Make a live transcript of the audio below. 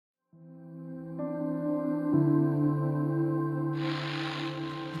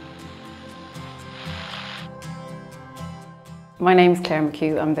My name is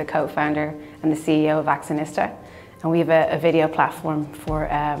McHugh. I'm the co-founder and the CEO of Axonista, and we have a video platform for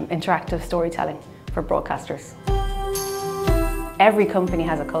interactive storytelling for broadcasters. Every company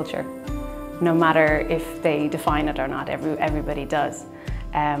has a culture, no matter if they define it or not. Everybody does.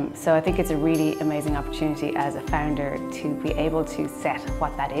 So I think it's a really amazing opportunity as a founder to be able to set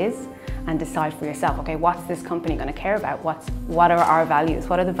what that is and decide for yourself, okay, what's this company going to care about? What are our values?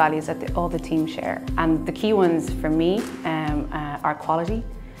 What are the values that all the team share? And the key ones for me are quality,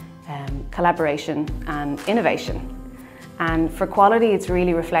 collaboration and innovation. And for quality, it's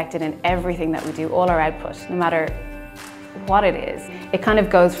really reflected in everything that we do, all our output, no matter what it is. It kind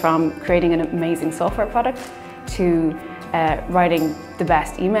of goes from creating an amazing software product to writing the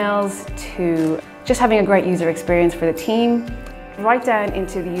best emails, to just having a great user experience for the team, right down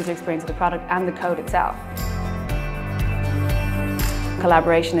into the user experience of the product and the code itself.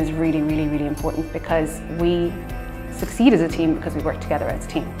 Collaboration is really, really, really important because we succeed as a team because we work together as a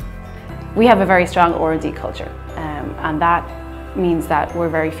team. We have a very strong R&D culture, and that means that we're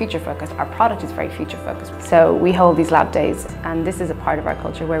very future focused. Our product is very future focused. So we hold these lab days, and this is a part of our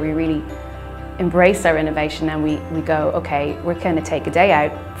culture where we really embrace our innovation, and we go, okay, we're going to take a day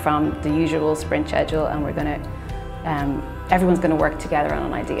out from the usual sprint schedule, and we're going to, everyone's going to work together on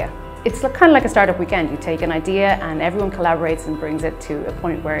an idea. It's kind of like a startup weekend. You take an idea and everyone collaborates and brings it to a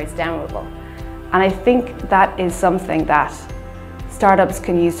point where it's downloadable. And I think that is something that startups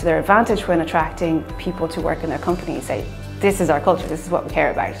can use to their advantage when attracting people to work in their company and say, this is our culture, this is what we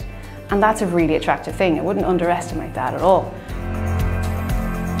care about. And that's a really attractive thing. I wouldn't underestimate that at all.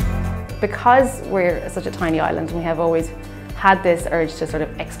 Because we're such a tiny island, we have always had this urge to sort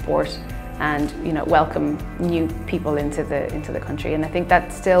of export and welcome new people into the country. And I think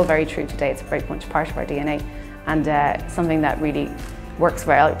that's still very true today. It's very much part of our DNA, and something that really works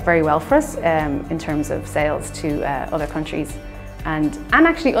very well for us in terms of sales to other countries, and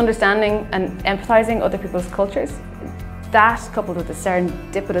actually understanding and empathizing other people's cultures. That, coupled with the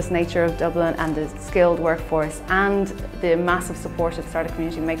serendipitous nature of Dublin and the skilled workforce and the massive support of the startup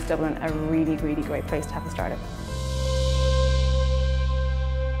community, makes Dublin a really, really great place to have a startup.